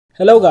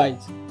Hello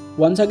guys,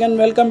 once again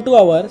welcome to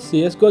our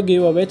CSGO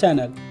giveaway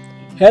channel.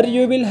 Here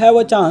you will have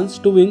a chance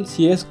to win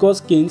CSGO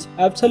skins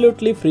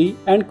absolutely free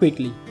and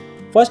quickly.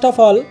 First of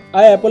all,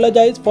 I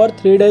apologize for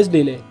 3 days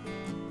delay.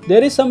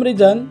 There is some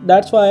reason,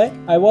 that's why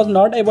I was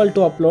not able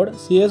to upload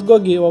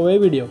CSGO giveaway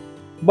video.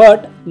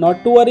 But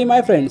not to worry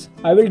my friends,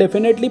 I will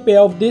definitely pay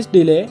off this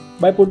delay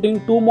by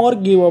putting 2 more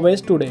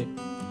giveaways today.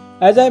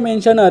 As I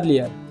mentioned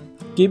earlier,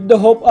 keep the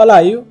hope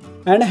alive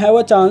and have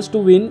a chance to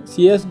win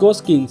CSGO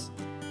skins.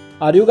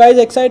 Are you guys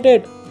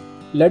excited?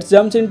 Let's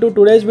jump into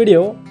today's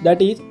video,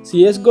 that is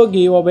CSGO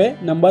giveaway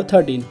number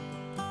 13.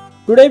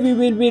 Today we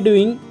will be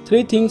doing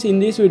 3 things in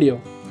this video.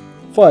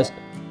 First,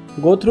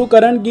 go through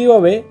current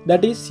giveaway,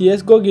 that is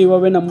CSGO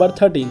giveaway number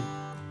 13.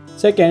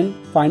 Second,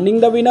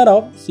 finding the winner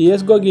of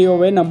CSGO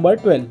giveaway number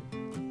 12.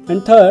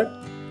 And third,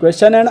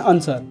 question and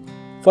answer.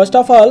 First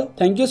of all,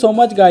 thank you so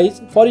much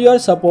guys for your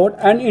support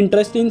and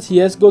interest in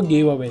CSGO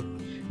giveaway.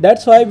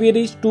 That's why we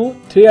reached to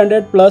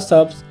 300 plus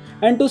subs.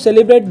 And to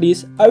celebrate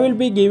this, I will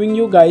be giving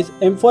you guys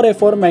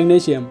M4A4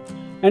 Magnesium,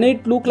 and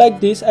it look like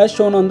this as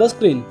shown on the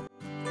screen.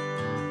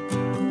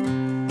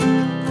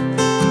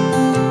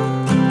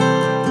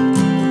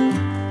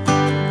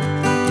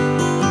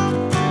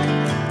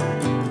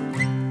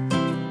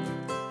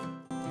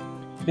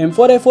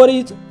 M4A4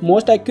 is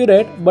most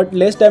accurate but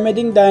less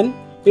damaging than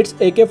its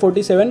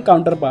AK-47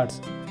 counterparts.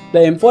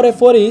 The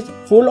M4A4 is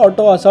full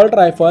auto assault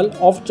rifle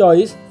of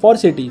choice for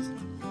cities.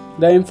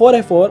 The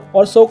M4A4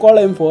 or so-called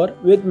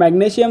M4 with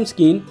magnesium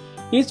skin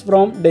is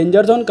from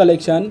Danger Zone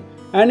collection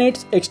and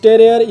its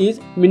exterior is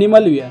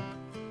minimal wear.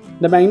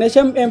 The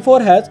magnesium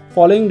M4 has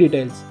following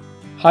details.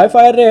 High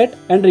fire rate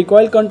and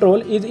recoil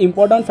control is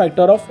important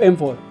factor of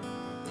M4.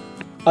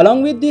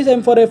 Along with this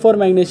M4A4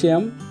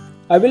 magnesium,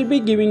 I will be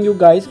giving you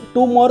guys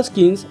 2 more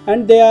skins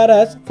and they are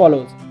as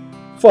follows.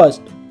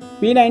 First,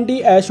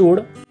 P90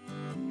 Ashwood.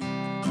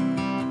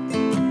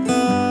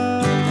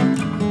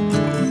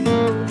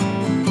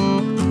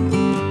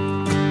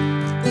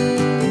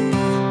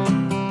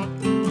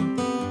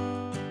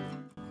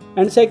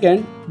 And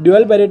second,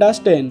 Dual Beretta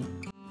Stain.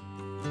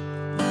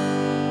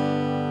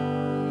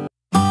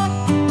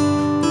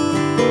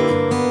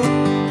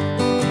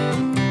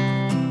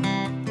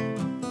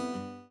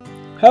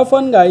 Have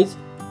fun guys,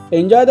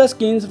 enjoy the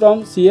skins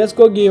from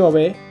CSGO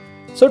giveaway.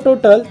 So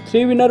total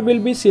 3 winners will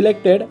be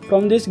selected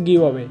from this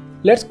giveaway.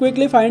 Let's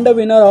quickly find the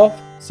winner of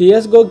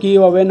CSGO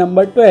giveaway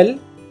number 12,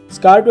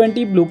 Scar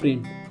 20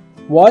 Blueprint.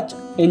 Watch,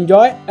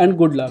 enjoy and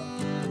good luck.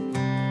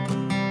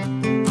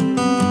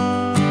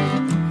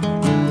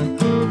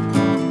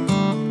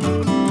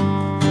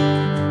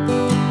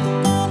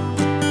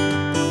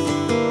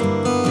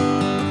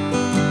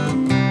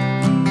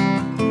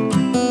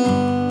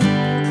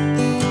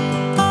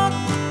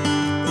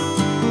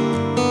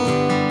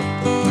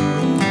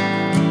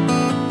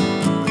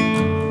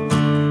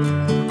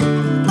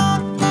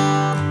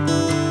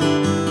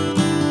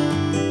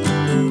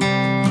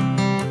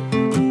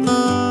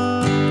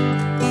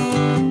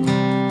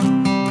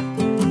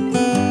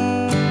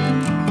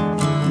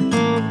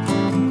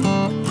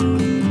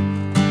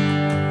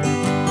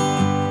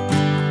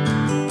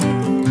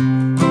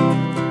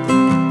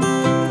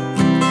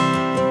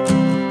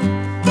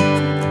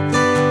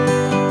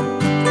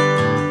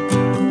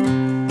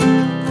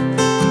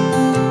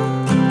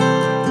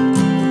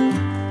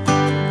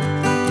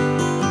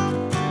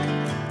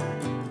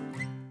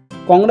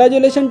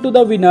 Congratulations to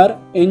the winner,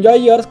 enjoy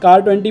your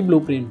Scar 20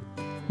 Blueprint.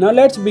 Now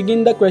let's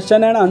begin the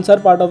question and answer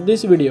part of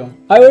this video.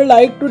 I would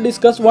like to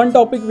discuss one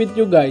topic with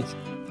you guys.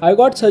 I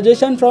got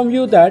suggestion from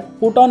you that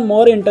put on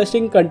more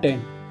interesting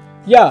content.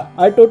 Yeah,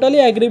 I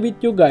totally agree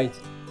with you guys.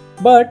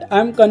 But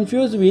I am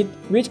confused with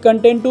which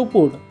content to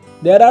put.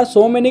 There are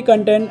so many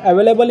content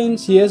available in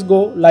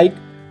CSGO like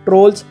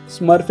trolls,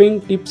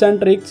 smurfing, tips and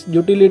tricks,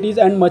 utilities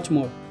and much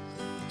more.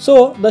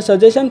 So the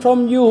suggestion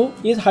from you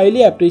is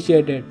highly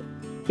appreciated.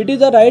 It is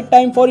the right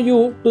time for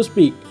you to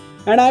speak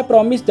and I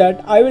promise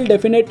that I will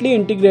definitely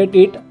integrate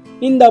it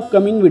in the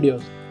upcoming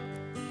videos.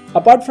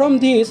 Apart from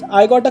this,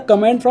 I got a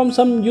comment from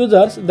some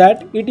users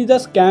that it is a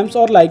scams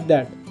or like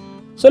that.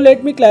 So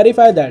let me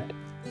clarify that.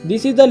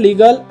 This is a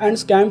legal and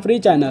scam free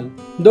channel.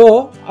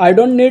 Though I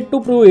don't need to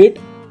prove it,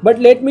 but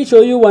let me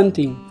show you one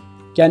thing.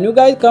 Can you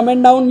guys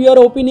comment down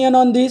your opinion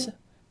on this?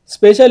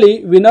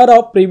 Especially winner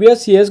of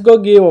previous CSGO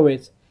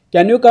giveaways.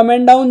 Can you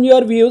comment down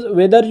your views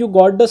whether you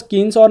got the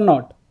skins or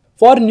not?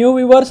 For new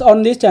viewers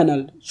on this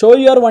channel, show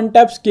your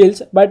one-tap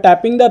skills by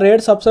tapping the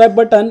red subscribe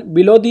button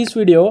below this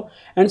video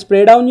and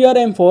spray down your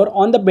M4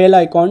 on the bell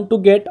icon to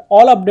get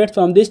all updates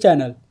from this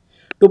channel.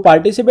 To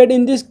participate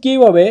in this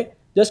giveaway,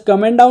 just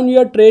comment down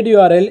your trade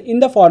URL in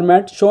the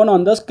format shown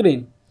on the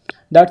screen.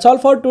 That's all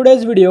for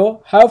today's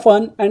video. Have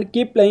fun and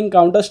keep playing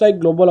Counter-Strike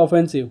Global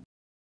Offensive.